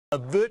A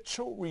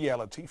virtual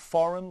reality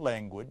foreign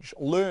language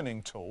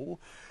learning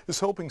tool is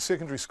helping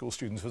secondary school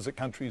students visit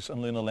countries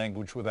and learn a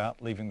language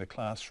without leaving the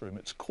classroom.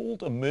 It's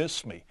called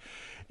Immerse Me.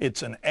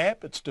 It's an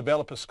app. Its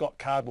developer Scott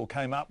Cardwell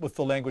came up with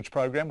the language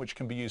program, which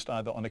can be used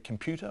either on a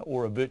computer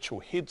or a virtual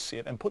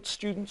headset and puts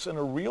students in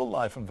a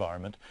real-life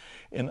environment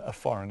in a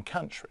foreign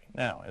country.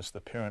 Now, as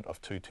the parent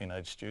of two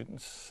teenage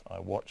students, I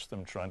watch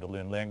them trying to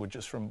learn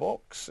languages from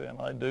books,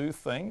 and I do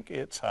think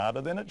it's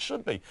harder than it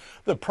should be.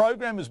 The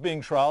program is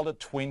being trialled at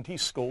 20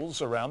 schools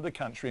around the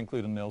country,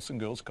 including Nelson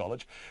Girls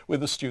College, where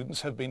the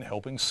students have been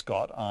helping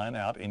Scott iron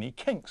out any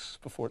kinks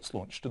before it's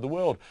launched to the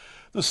world.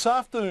 This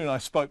afternoon I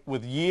spoke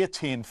with Year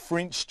 10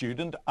 French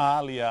student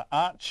Alia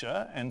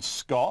Archer and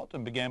Scott,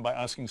 and began by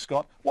asking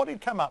Scott what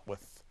he'd come up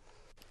with.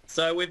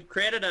 So we've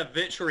created a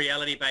virtual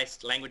reality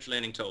based language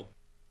learning tool.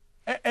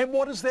 And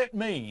what does that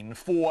mean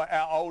for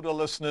our older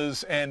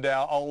listeners and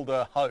our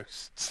older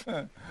hosts?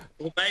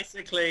 Well,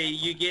 basically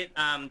you get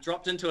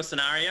dropped into a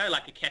scenario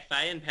like a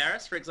cafe in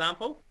Paris, for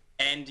example,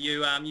 and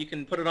you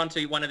can put it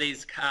onto one of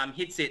these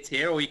headsets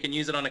here, or you can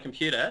use it on a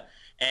computer,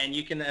 and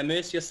you can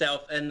immerse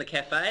yourself in the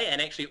cafe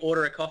and actually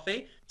order a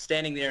coffee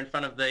standing there in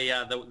front of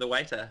the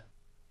waiter.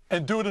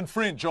 And do it in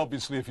French,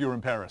 obviously, if you're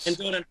in Paris. And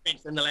do it in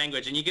French, in the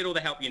language, and you get all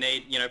the help you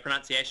need, you know,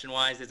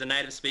 pronunciation-wise. There's a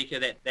native speaker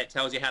that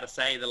tells you how to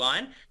say the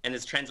line, and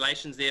there's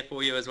translations there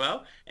for you as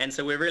well. And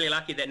so we're really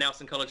lucky that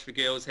Nelson College for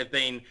Girls have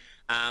been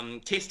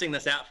testing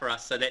this out for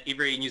us so that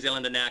every New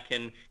Zealander now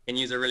can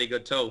use a really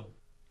good tool.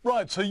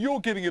 Right, so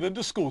you're getting it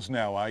into schools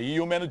now, are you?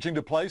 You're managing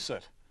to place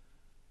it?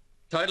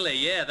 Totally,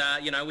 yeah.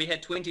 You know, we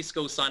had 20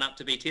 schools sign up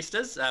to be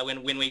testers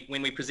when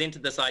we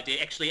presented this idea,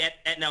 actually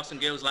at Nelson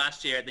Girls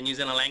last year at the New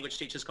Zealand Language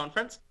Teachers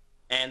Conference,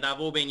 and they've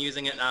all been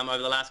using it over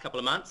the last couple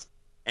of months,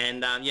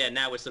 and yeah,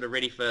 now we're sort of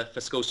ready for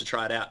schools to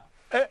try it out.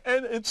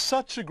 And it's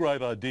such a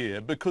great idea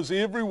because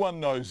everyone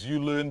knows you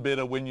learn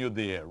better when you're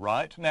there,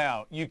 right?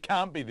 Now, you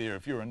can't be there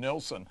if you're in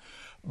Nelson,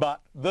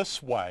 but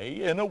this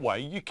way, in a way,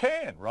 you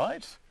can,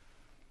 right?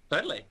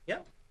 Totally, yeah.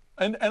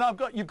 And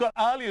you've got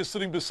Alia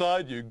sitting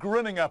beside you,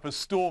 grinning up a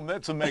storm.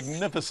 That's a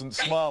magnificent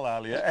smile,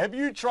 Alia. Have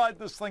you tried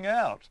this thing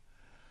out?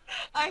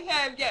 I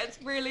have, yeah,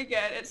 it's really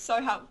good. It's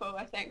so helpful,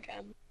 I think.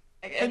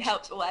 It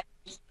helps always.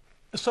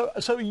 So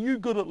are you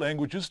good at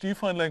languages? Do you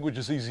find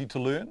languages easy to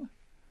learn?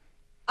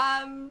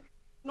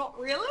 Not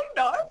really,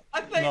 no.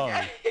 I think, No.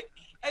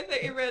 I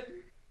think even,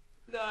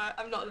 no,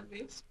 I'm not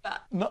the best,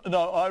 but.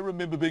 No, I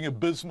remember being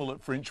abysmal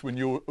at French when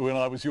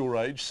I was your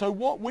age. So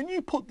when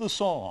you put this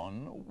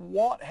on,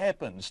 what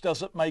happens?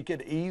 Does it make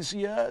it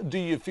easier? Do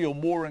you feel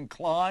more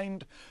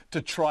inclined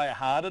to try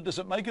harder? Does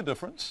it make a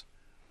difference?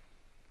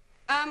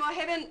 I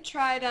haven't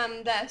tried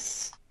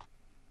this,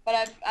 but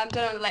I've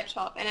done it on the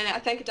laptop, and I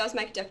think it does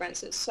make a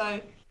difference. It's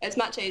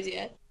much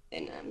easier,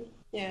 and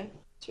yeah,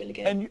 it's really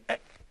good.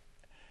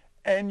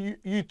 And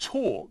you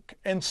talk,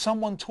 and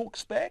someone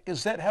talks back.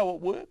 Is that how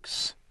it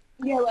works?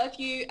 Yeah, well, if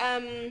you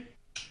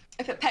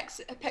if it picks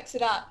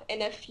it up,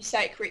 and if you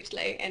say it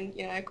correctly and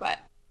quite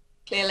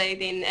clearly,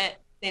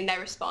 then they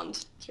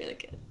respond. It's really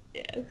good.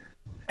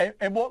 Yeah.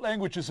 And what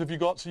languages have you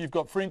got? So you've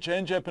got French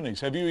and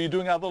Japanese. Are you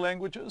doing other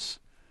languages?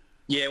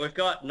 Yeah, we've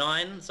got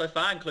 9 so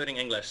far, including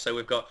English. So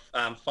we've got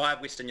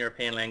 5 Western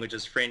European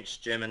languages: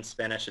 French, German,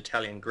 Spanish,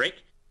 Italian,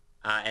 Greek.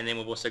 And then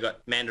we've also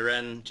got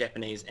Mandarin,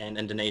 Japanese and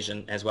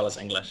Indonesian, as well as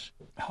English.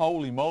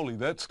 Holy moly,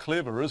 that's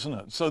clever, isn't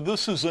it? So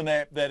this is an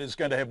app that is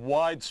going to have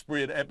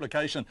widespread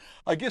application.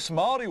 I guess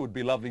Māori would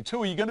be lovely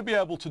too. Are you going to be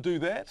able to do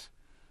that?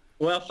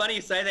 Well, funny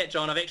you say that,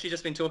 John. I've actually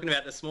just been talking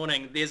about this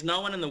morning. There's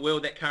no one in the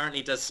world that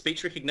currently does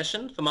speech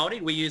recognition for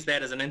Māori. We use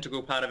that as an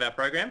integral part of our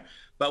program.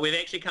 But we've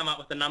actually come up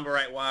with the number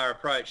 8 wire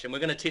approach, and we're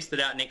going to test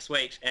it out next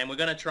week. And we're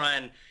going to try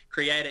and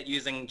create it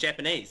using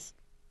Japanese.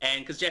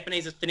 And because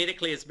Japanese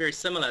phonetically is very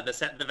similar,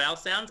 the vowel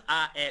sounds,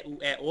 a, u,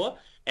 e, o.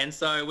 And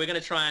so we're going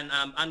to try and,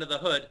 under the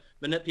hood,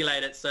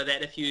 manipulate it so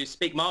that if you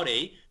speak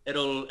Māori,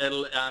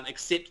 it'll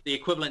accept the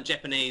equivalent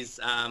Japanese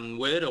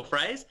word or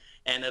phrase,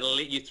 and it'll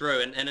let you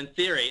through. And in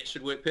theory, it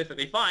should work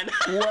perfectly fine.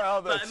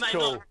 Wow, that's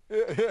cool.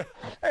 Yeah.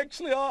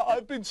 Actually,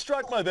 I've been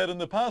struck by that in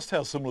the past,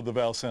 how similar the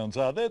vowel sounds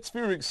are. That's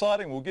very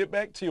exciting. We'll get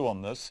back to you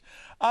on this.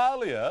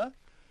 Alia,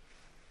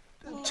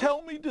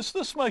 tell me, does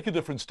this make a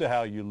difference to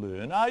how you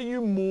learn? Are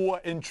you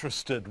more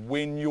interested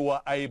when you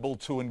are able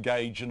to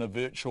engage in a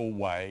virtual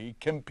way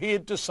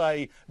compared to,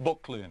 say,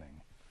 book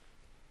learning?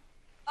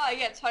 Oh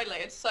yeah, totally.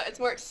 It's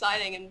more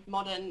exciting and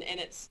modern, and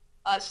it's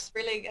just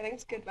really, I think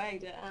it's a good way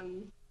to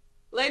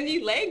learn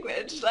new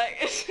language.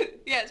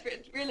 Yeah,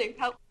 it's really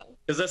helpful.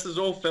 Because this is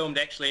all filmed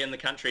actually in the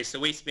country. So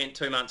we spent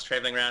 2 months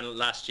traveling around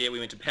last year. We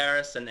went to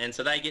Paris, and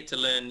so they get to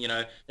learn,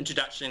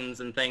 introductions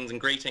and things and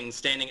greetings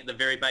standing at the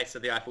very base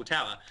of the Eiffel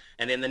Tower.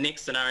 And then the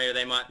next scenario,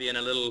 they might be in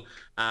a little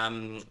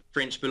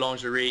French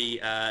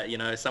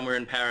boulangerie, somewhere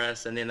in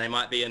Paris, and then they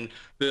might be in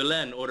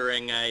Berlin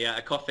ordering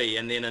a coffee,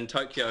 and then in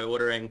Tokyo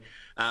ordering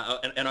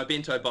an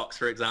obento box,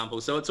 for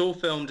example. So it's all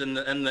filmed in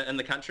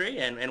the country,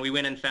 and we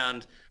went and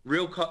found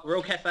real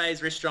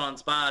cafes,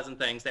 restaurants, bars and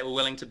things that were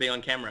willing to be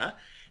on camera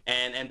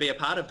and be a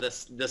part of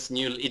this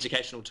new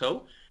educational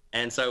tool.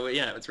 And so,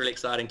 it's really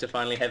exciting to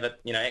finally have it,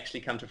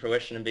 actually come to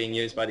fruition and being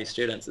used by these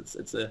students.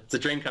 It's a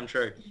dream come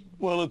true.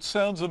 Well, it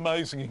sounds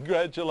amazing.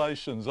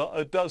 Congratulations.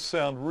 It does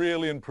sound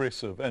really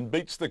impressive and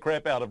beats the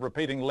crap out of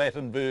repeating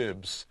Latin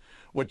verbs,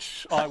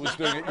 which I was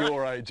doing at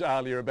your age,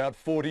 Alia, about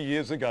 40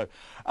 years ago.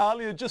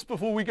 Alia, just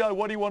before we go,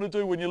 what do you want to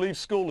do when you leave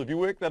school? Have you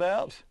worked that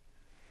out?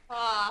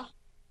 I've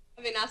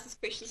been asked this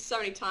question so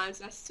many times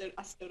and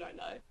I still don't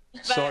know.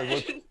 But...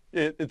 Sorry,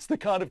 it's the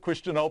kind of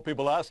question old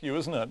people ask you,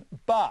 isn't it?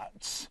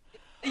 But...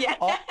 Yeah.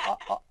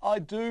 I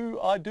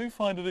do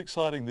find it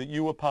exciting that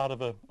you were part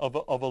of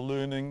a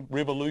learning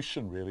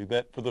revolution, really,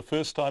 that for the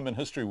first time in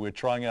history we're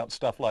trying out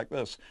stuff like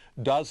this.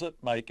 Does it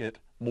make it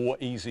more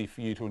easy for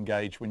you to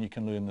engage when you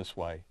can learn this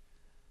way?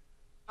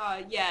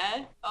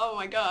 Yeah. Oh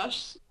my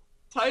gosh.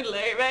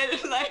 Totally, man.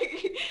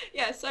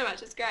 Yeah, so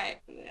much. It's great.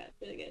 Yeah,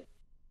 it's really good.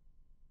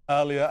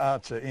 Alia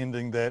Archer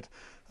ending that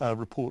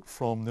report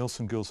from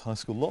Nelson Girls High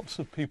School. Lots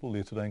of people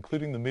there today,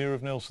 including the Mayor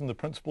of Nelson, the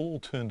principal, all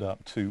turned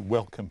up to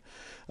welcome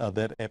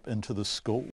that app into the school.